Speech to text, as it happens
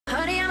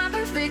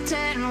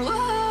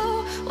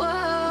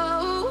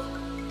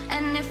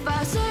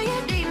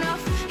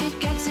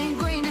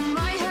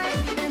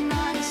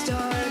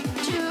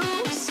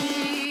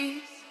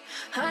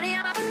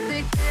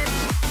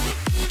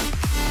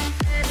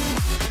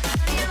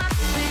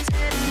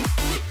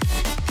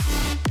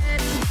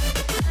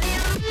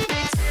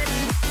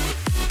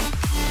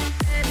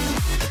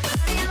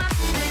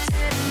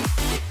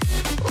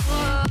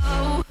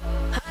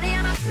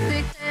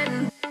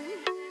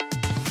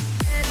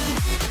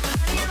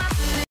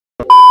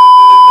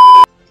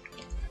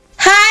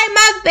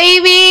up,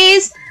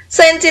 babies?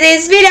 So in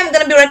today's video, I'm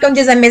gonna be working with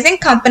this amazing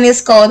company.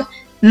 It's called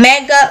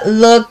Mega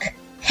Look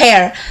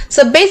Hair.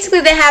 So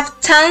basically, they have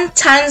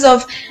tons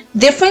of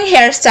different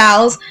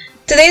hairstyles.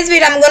 Today's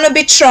video, I'm gonna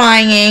be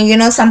trying,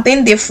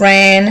 something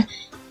different.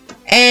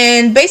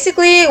 And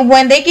basically,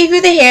 when they give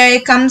you the hair,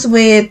 it comes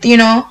with,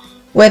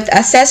 with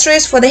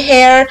accessories for the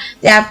hair.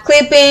 They have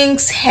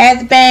clippings,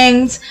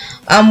 headbands,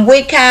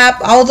 wig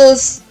cap, all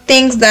those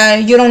things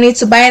that you don't need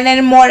to buy it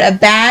anymore, a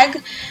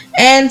bag.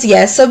 And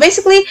yes, so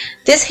basically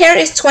this hair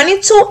is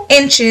 22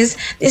 inches.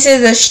 This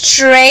is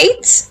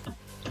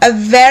a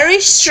very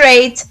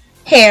straight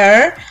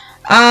hair.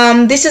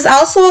 This is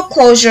also a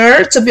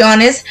closure, to be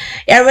honest.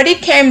 It already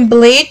came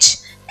bleached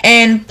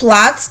and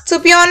plucked, to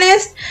be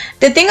honest.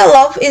 The thing I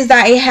love is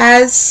that it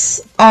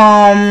has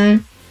a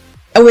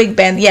wig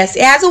band. Yes,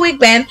 it has a wig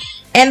band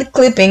and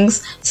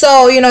clippings.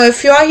 So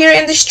if you are here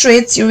in the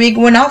streets, your wig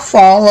will not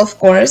fall, of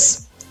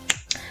course.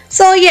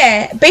 So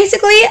yeah,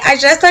 basically I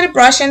just started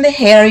brushing the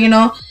hair,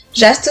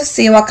 just to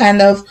see what kind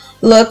of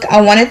look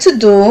I wanted to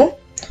do.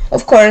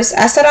 Of course,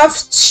 I started off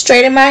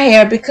straightening my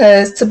hair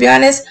because, to be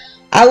honest,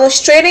 I was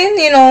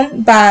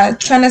straightening, by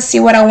trying to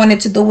see what I wanted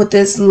to do with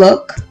this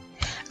look.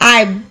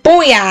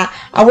 Booyah!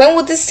 I went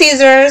with the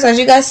scissors. As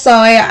you guys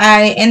saw it,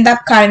 I end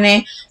up cutting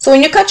it. So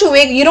when you cut your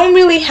wig, you don't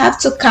really have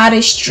to cut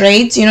it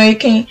straight. You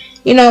can,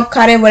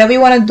 cut it whatever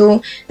you want to do.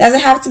 It doesn't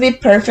have to be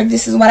perfect.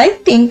 This is what I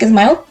think, is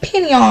my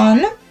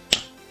opinion.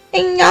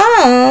 And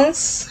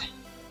yes,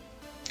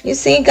 you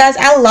see, guys,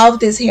 I love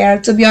this hair,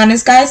 to be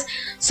honest, guys.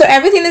 So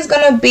everything is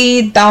gonna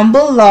be down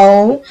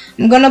below.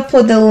 I'm gonna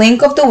put the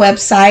link of the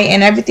website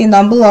and everything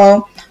down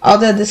below, all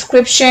the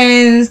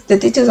descriptions, the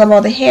details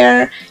about the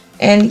hair.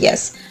 And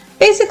yes,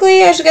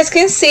 basically, as you guys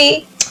can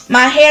see,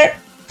 my hair,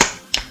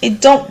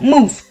 it don't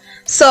move.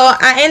 So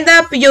I end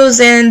up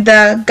using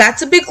the Got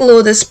To Be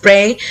Glue, the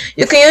spray.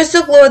 You can use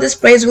the glue or the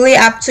spray, it's really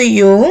up to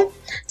you.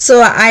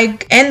 So I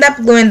end up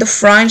gluing the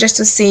front just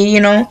to see,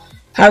 how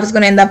it's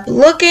gonna end up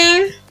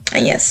looking.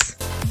 And yes.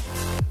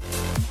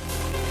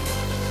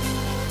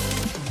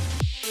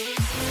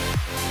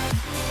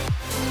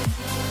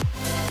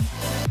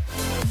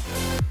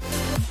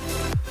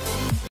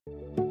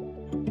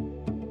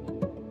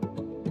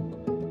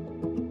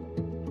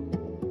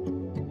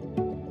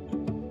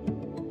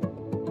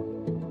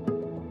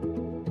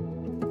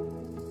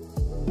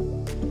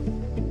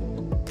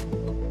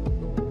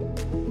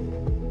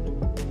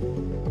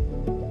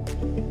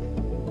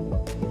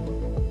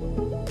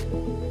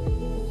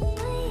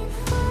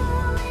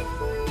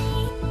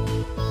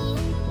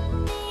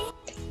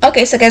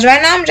 Okay, so guys,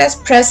 right now I'm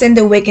just pressing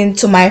the wig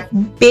into my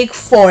big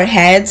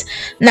forehead.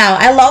 Now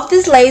I love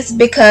this lace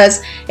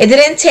because it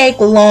didn't take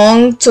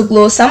long to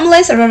glue. Some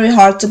lace are very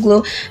hard to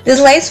glue. This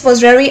lace was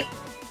very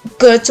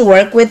good to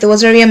work with. It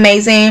was very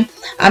amazing.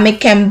 It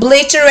can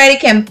bleach already,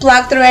 can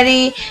plucked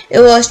already.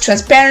 It was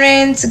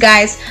transparent,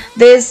 guys.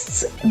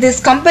 This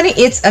company,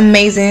 it's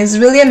amazing. It's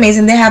really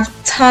amazing. They have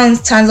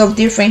tons of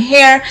different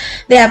hair.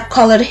 They have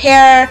colored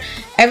hair,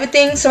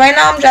 everything. So right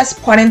now I'm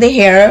just parting the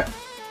hair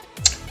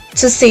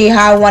to see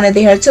how I wanted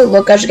the hair to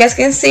look. As you guys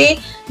can see,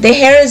 the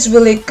hair is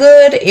really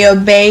good. It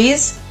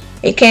obeys.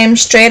 It came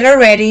straight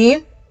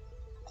already.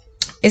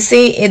 You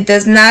see, it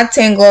does not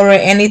tangle or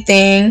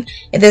anything.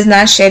 It does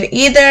not shed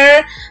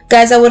either.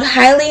 Guys, I would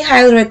highly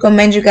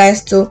recommend you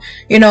guys to,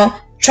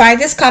 try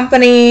this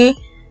company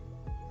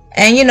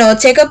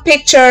and, take a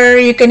picture.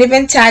 You can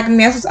even tag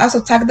me.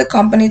 Also tag the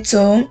company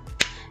too.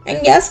 And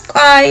yes,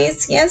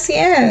 guys.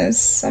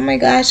 Yes. Oh my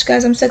gosh,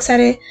 guys, I'm so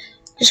excited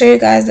to show you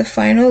guys the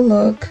final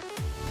look.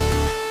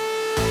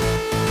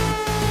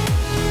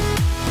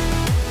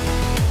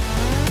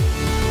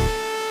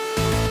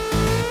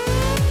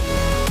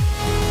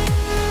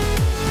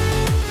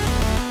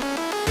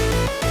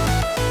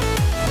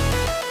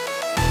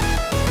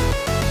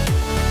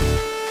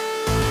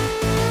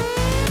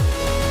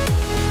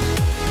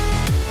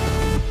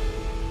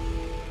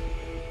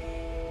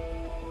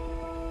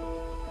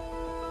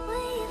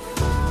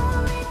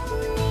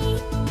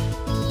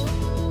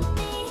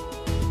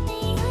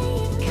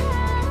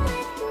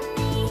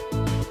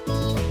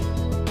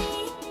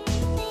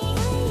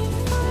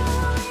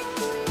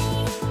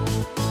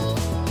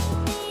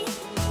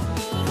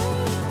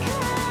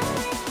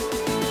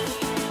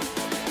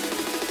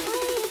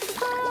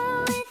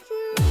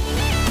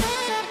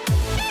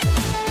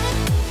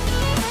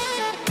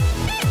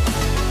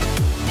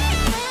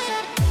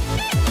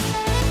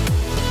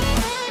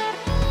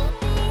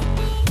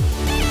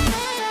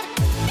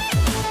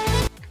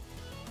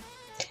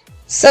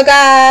 So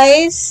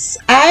guys,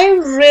 I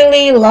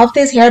really love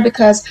this hair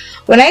because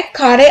when I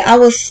cut it, I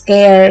was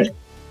scared.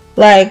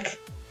 Like,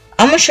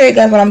 I'm gonna show you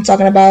guys what I'm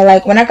talking about.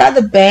 Like, when I got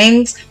the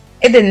bangs,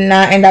 it did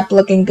not end up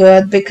looking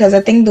good because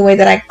I think the way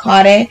that I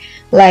cut it,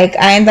 like,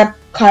 I end up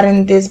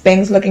cutting these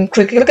bangs looking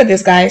crooked. Look at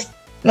this, guys.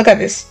 Look at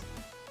this.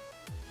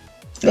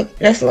 Look,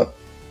 let's look.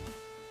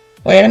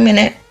 Wait a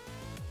minute.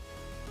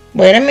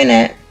 I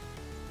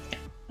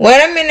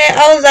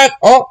was like,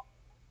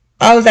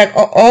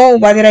 oh,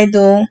 what did I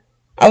do?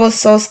 I was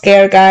so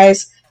scared,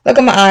 guys. Look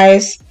at my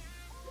eyes.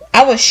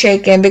 I was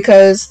shaking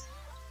because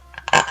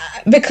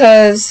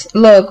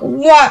look,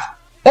 what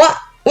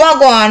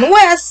go on?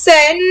 Where I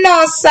say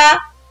no, sir.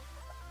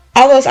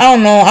 I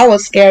don't know, I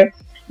was scared.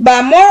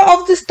 But more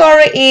of the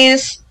story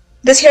is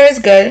this hair is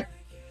good.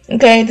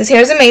 Okay, this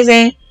hair is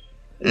amazing.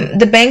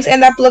 The bangs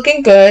end up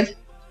looking good.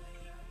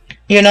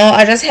 You know,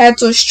 I just had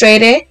to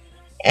straighten it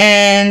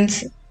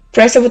and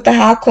press it with the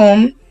hot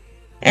comb,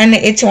 and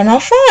it turned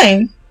out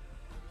fine.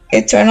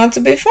 It turned out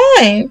to be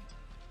fine.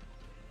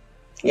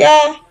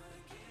 Yeah,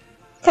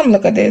 come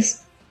look at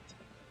this.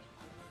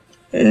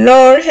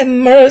 Lord have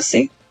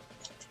mercy.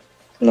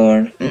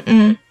 Lord,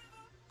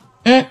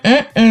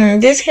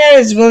 This hair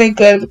is really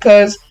good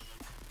because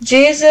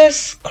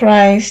Jesus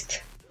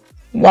Christ.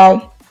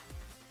 Wow.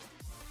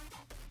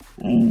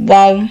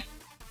 Wow.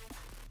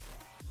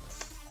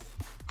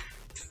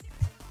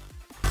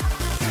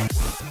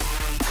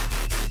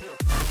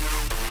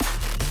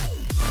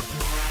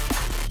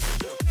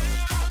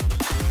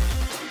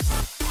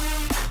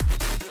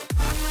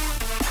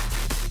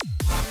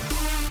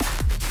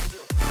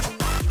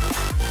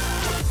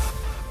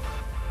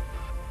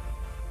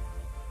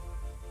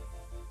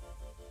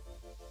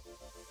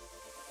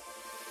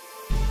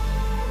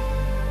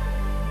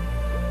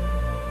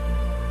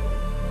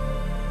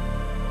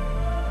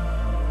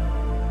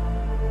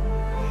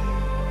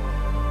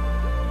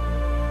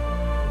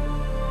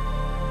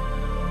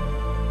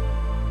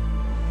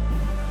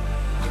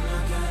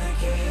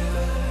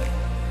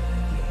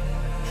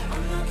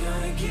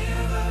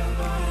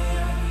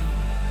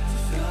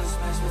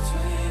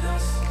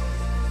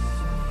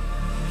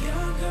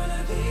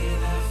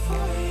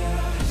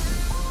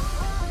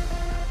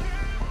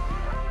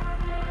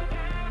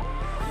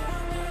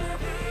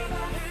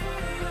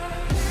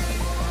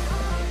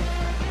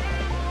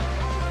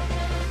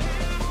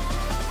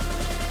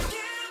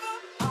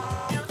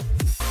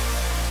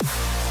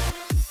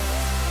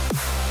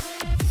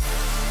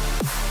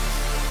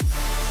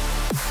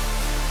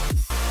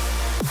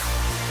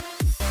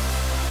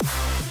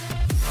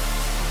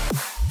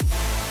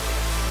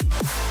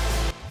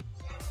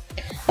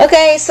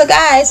 Okay, so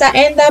guys, I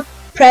end up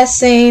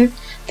pressing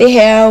the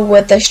hair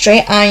with a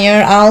straight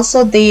iron. I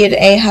also did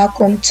a hot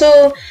comb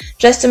too,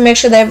 just to make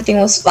sure that everything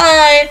was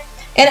fine.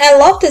 And I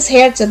love this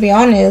hair, to be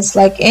honest.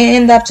 Like, it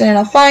ended up turning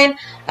out fine.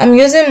 I'm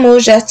using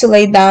mousse just to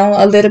lay down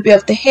a little bit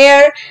of the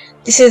hair.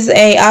 This is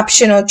a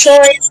optional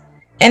choice.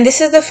 And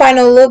this is the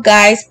final look,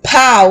 guys.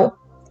 Pow!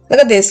 Look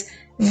at this.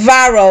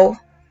 Viral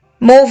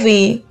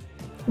movie.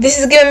 This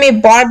is giving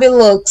me Barbie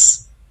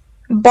looks.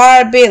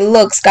 Barbie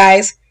looks,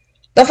 guys.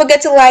 Don't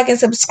forget to like and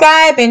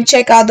subscribe and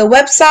check out the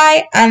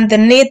website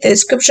underneath the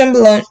description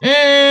below.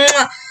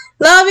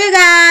 Love you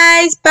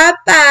guys. Bye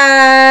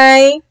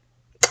bye.